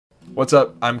What's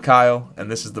up? I'm Kyle, and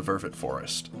this is the Vervet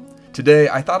Forest. Today,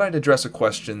 I thought I'd address a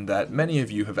question that many of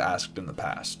you have asked in the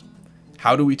past.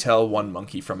 How do we tell one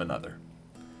monkey from another?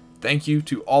 Thank you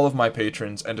to all of my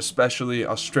patrons, and especially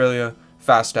Australia,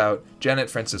 Fast Out, Janet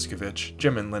Franciscovich,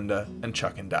 Jim and Linda, and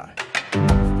Chuck and Di.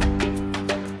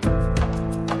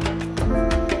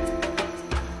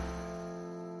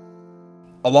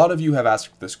 A lot of you have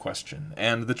asked this question,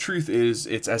 and the truth is,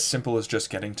 it's as simple as just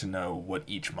getting to know what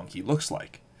each monkey looks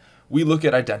like. We look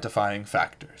at identifying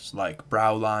factors, like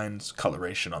brow lines,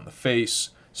 coloration on the face,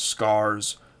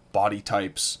 scars, body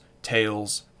types,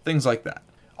 tails, things like that.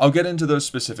 I'll get into those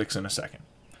specifics in a second.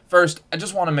 First, I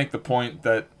just want to make the point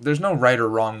that there's no right or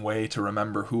wrong way to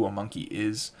remember who a monkey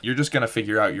is. You're just going to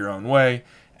figure out your own way,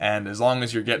 and as long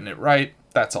as you're getting it right,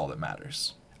 that's all that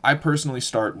matters. I personally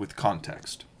start with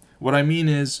context. What I mean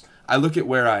is, I look at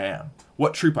where I am,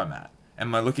 what troop I'm at.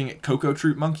 Am I looking at Cocoa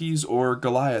Troop monkeys or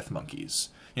Goliath monkeys?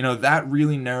 You know, that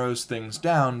really narrows things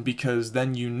down because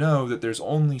then you know that there's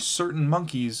only certain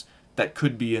monkeys that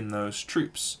could be in those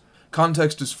troops.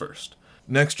 Context is first.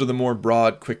 Next are the more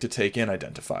broad, quick-to-take-in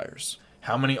identifiers.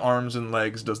 How many arms and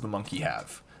legs does the monkey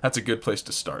have? That's a good place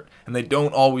to start, and they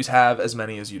don't always have as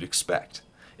many as you'd expect.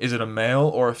 Is it a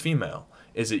male or a female?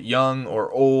 Is it young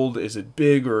or old? Is it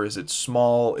big or is it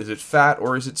small? Is it fat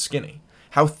or is it skinny?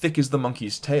 How thick is the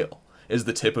monkey's tail? Is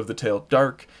the tip of the tail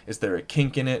dark? Is there a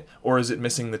kink in it? Or is it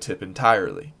missing the tip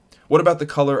entirely? What about the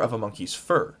color of a monkey's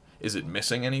fur? Is it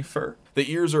missing any fur? The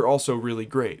ears are also really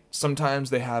great. Sometimes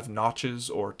they have notches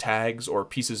or tags or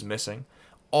pieces missing.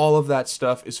 All of that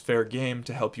stuff is fair game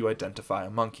to help you identify a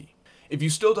monkey. If you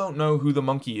still don't know who the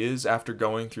monkey is after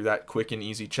going through that quick and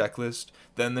easy checklist,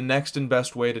 then the next and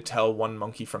best way to tell one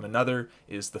monkey from another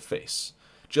is the face.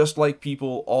 Just like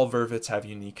people, all vervets have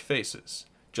unique faces.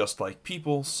 Just like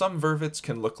people, some vervets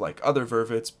can look like other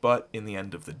vervets, but in the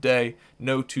end of the day,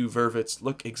 no two vervets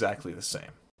look exactly the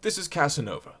same. This is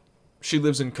Casanova. She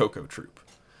lives in Cocoa Troop.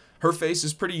 Her face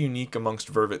is pretty unique amongst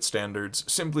vervet standards,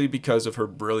 simply because of her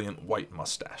brilliant white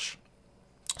mustache.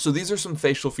 So these are some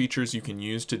facial features you can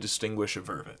use to distinguish a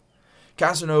vervet.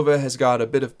 Casanova has got a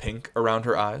bit of pink around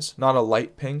her eyes, not a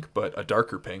light pink, but a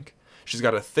darker pink. She's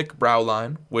got a thick brow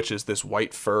line, which is this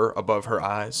white fur above her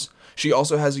eyes. She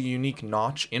also has a unique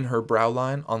notch in her brow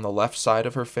line on the left side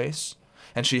of her face,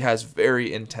 and she has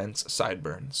very intense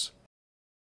sideburns.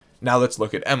 Now let's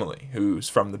look at Emily, who's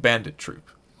from the Bandit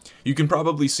Troop. You can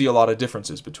probably see a lot of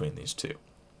differences between these two.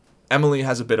 Emily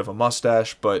has a bit of a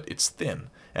mustache, but it's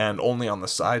thin, and only on the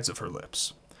sides of her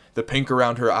lips. The pink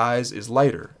around her eyes is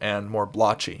lighter and more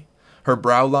blotchy. Her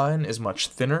brow line is much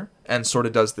thinner and sort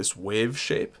of does this wave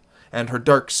shape, and her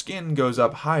dark skin goes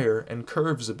up higher and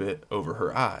curves a bit over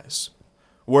her eyes.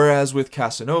 Whereas with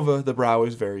Casanova, the brow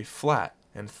is very flat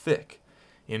and thick.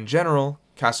 In general,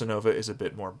 Casanova is a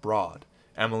bit more broad.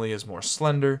 Emily is more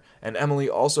slender, and Emily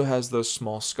also has those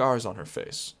small scars on her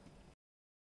face.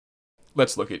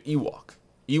 Let's look at Ewok.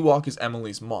 Ewok is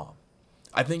Emily's mom.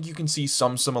 I think you can see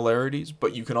some similarities,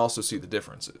 but you can also see the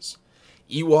differences.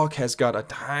 Ewok has got a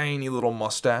tiny little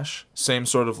mustache, same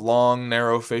sort of long,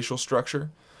 narrow facial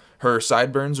structure. Her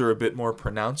sideburns are a bit more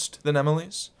pronounced than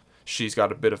Emily's. She's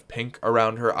got a bit of pink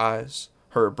around her eyes.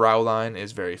 Her brow line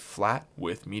is very flat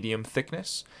with medium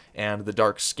thickness, and the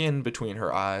dark skin between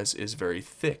her eyes is very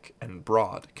thick and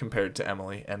broad compared to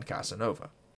Emily and Casanova.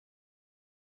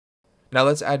 Now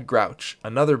let's add Grouch,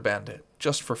 another bandit,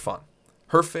 just for fun.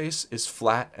 Her face is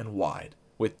flat and wide,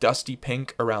 with dusty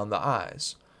pink around the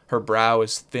eyes. Her brow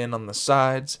is thin on the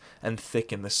sides and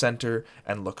thick in the center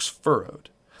and looks furrowed,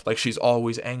 like she's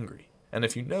always angry. And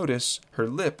if you notice, her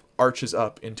lip arches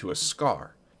up into a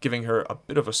scar, giving her a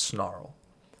bit of a snarl.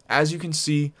 As you can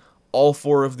see, all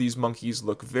four of these monkeys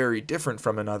look very different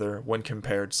from another when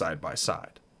compared side by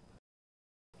side.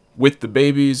 With the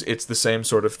babies, it's the same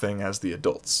sort of thing as the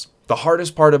adults. The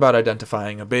hardest part about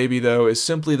identifying a baby, though, is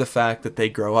simply the fact that they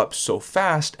grow up so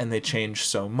fast and they change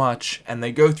so much, and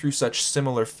they go through such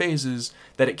similar phases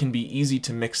that it can be easy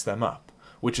to mix them up,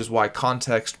 which is why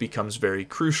context becomes very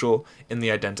crucial in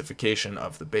the identification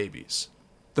of the babies.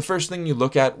 The first thing you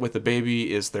look at with a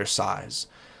baby is their size,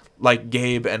 like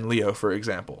Gabe and Leo, for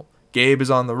example. Gabe is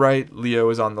on the right, Leo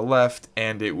is on the left,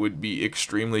 and it would be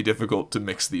extremely difficult to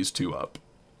mix these two up.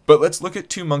 But let's look at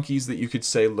two monkeys that you could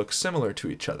say look similar to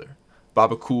each other,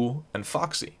 Babacool and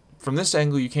Foxy. From this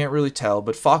angle you can't really tell,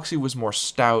 but Foxy was more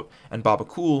stout and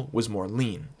Babacool was more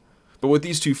lean. But with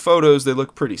these two photos, they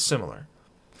look pretty similar.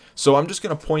 So I'm just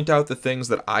going to point out the things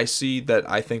that I see that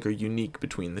I think are unique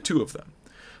between the two of them.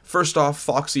 First off,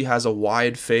 Foxy has a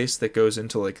wide face that goes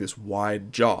into like this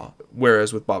wide jaw,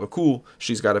 whereas with Babacool,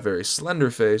 she's got a very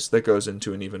slender face that goes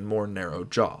into an even more narrow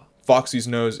jaw. Foxy's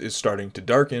nose is starting to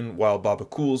darken, while Baba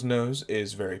Cool's nose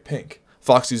is very pink.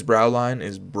 Foxy's brow line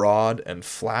is broad and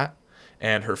flat,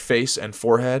 and her face and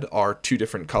forehead are 2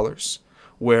 different colors,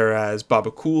 whereas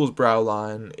Baba Cool's brow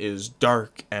line is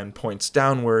dark and points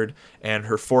downward, and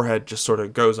her forehead just sort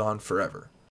of goes on forever.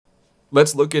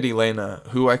 Let's look at Elena,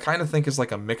 who I kind of think is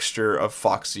like a mixture of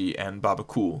Foxy and Baba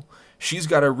Cool. She's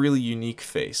got a really unique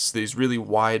face, these really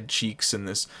wide cheeks and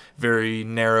this very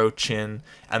narrow chin,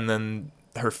 and then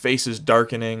her face is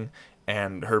darkening,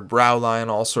 and her brow line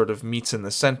all sort of meets in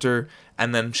the center,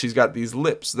 and then she's got these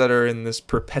lips that are in this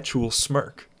perpetual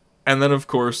smirk. And then, of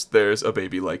course, there's a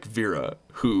baby like Vera,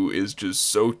 who is just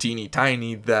so teeny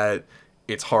tiny that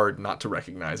it's hard not to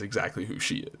recognize exactly who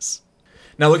she is.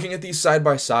 Now, looking at these side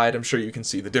by side, I'm sure you can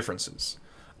see the differences.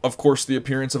 Of course, the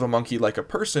appearance of a monkey like a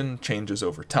person changes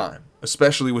over time,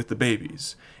 especially with the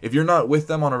babies. If you're not with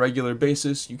them on a regular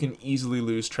basis, you can easily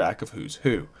lose track of who's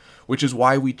who, which is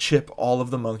why we chip all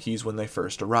of the monkeys when they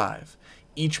first arrive.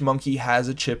 Each monkey has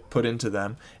a chip put into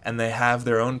them, and they have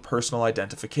their own personal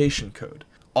identification code.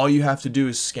 All you have to do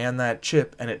is scan that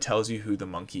chip, and it tells you who the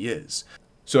monkey is.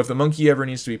 So if the monkey ever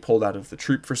needs to be pulled out of the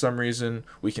troop for some reason,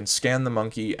 we can scan the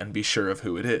monkey and be sure of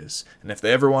who it is. And if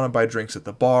they ever want to buy drinks at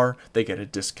the bar, they get a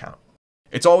discount.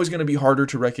 It's always going to be harder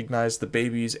to recognize the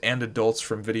babies and adults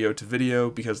from video to video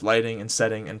because lighting and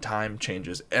setting and time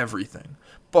changes everything.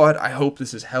 But I hope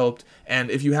this has helped, and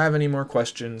if you have any more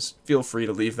questions, feel free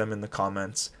to leave them in the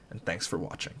comments, and thanks for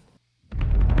watching.